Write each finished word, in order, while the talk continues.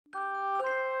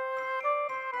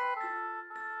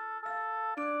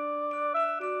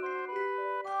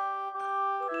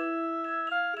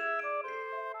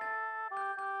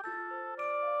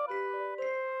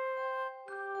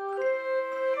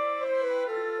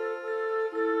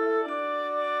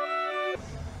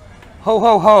Ho,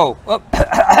 ho, ho. Oh,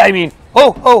 I mean,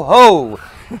 ho, ho, ho.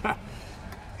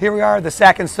 Here we are, the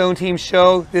Sackin-Stone team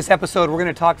show. This episode, we're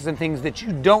going to talk to some things that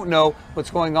you don't know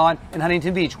what's going on in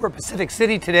Huntington Beach. We're at Pacific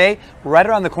City today, right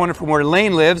around the corner from where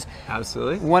Lane lives.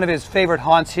 Absolutely. One of his favorite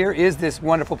haunts here is this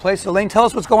wonderful place. So Lane, tell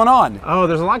us what's going on. Oh,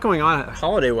 there's a lot going on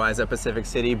holiday-wise at Pacific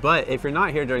City, but if you're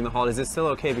not here during the holidays, it's still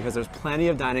okay because there's plenty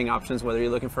of dining options, whether you're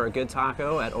looking for a good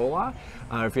taco at Ola,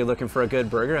 or if you're looking for a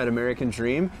good burger at American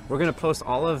Dream. We're going to post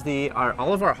all of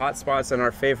our hot spots and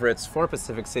our favorites for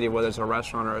Pacific City, whether it's a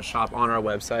restaurant or a shop, on our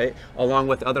website, along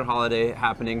with other holiday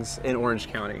happenings in Orange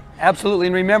County. Absolutely,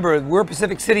 and remember, we're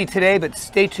Pacific City today, but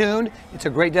stay tuned. It's a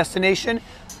great destination.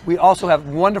 We also have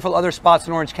wonderful other spots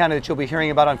in Orange County that you'll be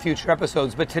hearing about on future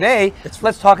episodes. But today,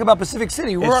 let's talk about Pacific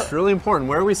City. It's really important.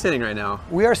 Where are we sitting right now?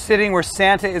 We are sitting where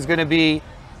Santa is going to be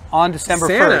on December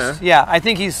Santa? 1st. Yeah, I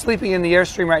think he's sleeping in the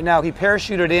Airstream right now. He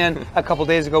parachuted in a couple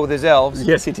days ago with his elves.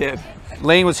 Yes, he did.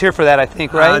 Lane was here for that, I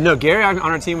think, right? No, Gary on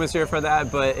our team was here for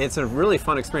that, but it's a really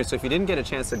fun experience. So if you didn't get a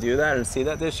chance to do that and see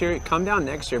that this year, come down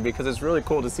next year because it's really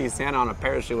cool to see Santa on a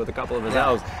parachute with a couple of his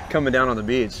elves coming down on the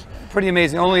beach. Pretty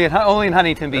amazing. Only in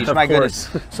Huntington Beach, my goodness.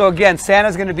 So again,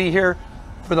 Santa's going to be here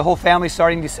for the whole family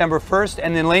starting December 1st.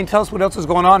 And then Lane, tell us what else is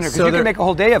going on here, because you can make a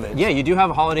whole day of it. Yeah, you do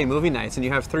have holiday movie nights, and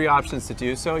you have 3 options to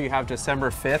do so. You have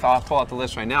December 5th. I'll pull out the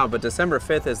list right now, but December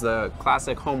 5th is the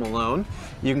classic Home Alone.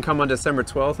 You can come on December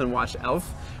 12th and watch Elf,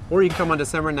 or you can come on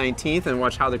December 19th and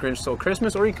watch How the Grinch Stole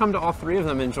Christmas, or you can come to all 3 of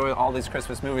them and enjoy all these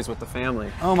Christmas movies with the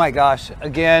family. Oh my gosh.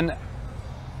 Again,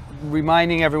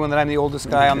 reminding everyone that I'm the oldest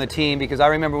guy on the team, because I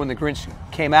remember when the Grinch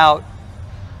came out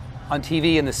on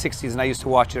TV in the 60s, and I used to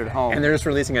watch it at home. And they're just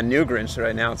releasing a new Grinch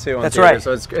right now, too, on That's theater. right.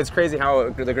 So it's crazy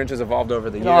how the Grinch has evolved over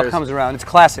the years. It all comes around. It's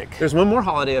classic. There's one more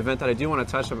holiday event that I do want to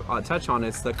touch on.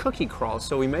 It's the cookie crawl.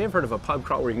 So we may have heard of a pub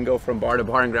crawl where you can go from bar to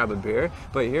bar and grab a beer,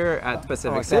 but here at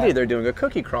Pacific City, they're doing a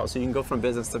cookie crawl. So you can go from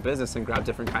business to business and grab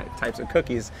different types of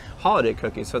cookies, holiday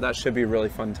cookies. So that should be a really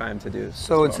fun time to do.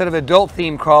 So instead of adult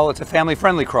themed crawl, it's a family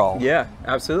friendly crawl. Yeah,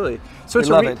 absolutely. So to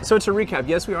recap,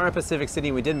 yes, we are at Pacific City,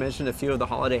 and we did mention a few of the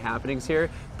holiday happenings here,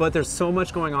 but there's so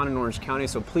much going on in Orange County,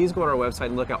 so please go to our website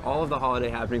and look at all of the holiday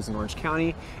happenings in Orange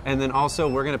County. And then also,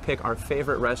 we're going to pick our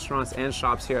favorite restaurants and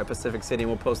shops here at Pacific City,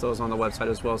 and we'll post those on the website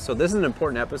as well. So this is an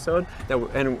important episode,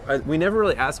 we never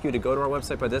really ask you to go to our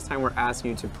website, but this time we're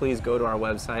asking you to please go to our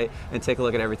website and take a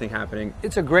look at everything happening.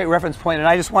 It's a great reference point, and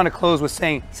I just want to close with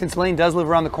saying, since Lane does live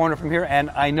around the corner from here, and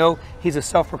I know he's a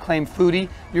self-proclaimed foodie,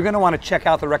 you're going to want to check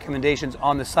out the recommendations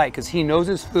on the site, because he knows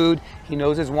his food, he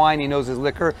knows his wine, he knows his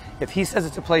liquor. If he says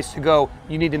it's a place to go,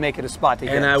 you need to make it a spot to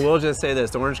get. And I will just say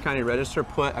this, the Orange County Register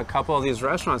put a couple of these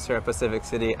restaurants here at Pacific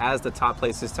City as the top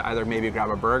places to either maybe grab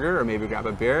a burger or maybe grab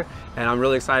a beer, and I'm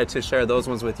really excited to share those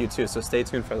ones with you too, so stay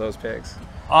tuned for those picks.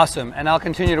 Awesome, and I'll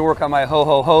continue to work on my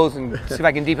ho-ho-hos and see if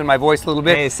I can deepen my voice a little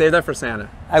bit. Hey, save that for Santa.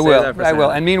 I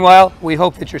will. And meanwhile, we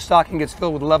hope that your stocking gets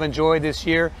filled with love and joy this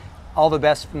year. All the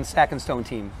best from the Sackin-Stone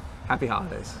team. Happy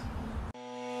holidays.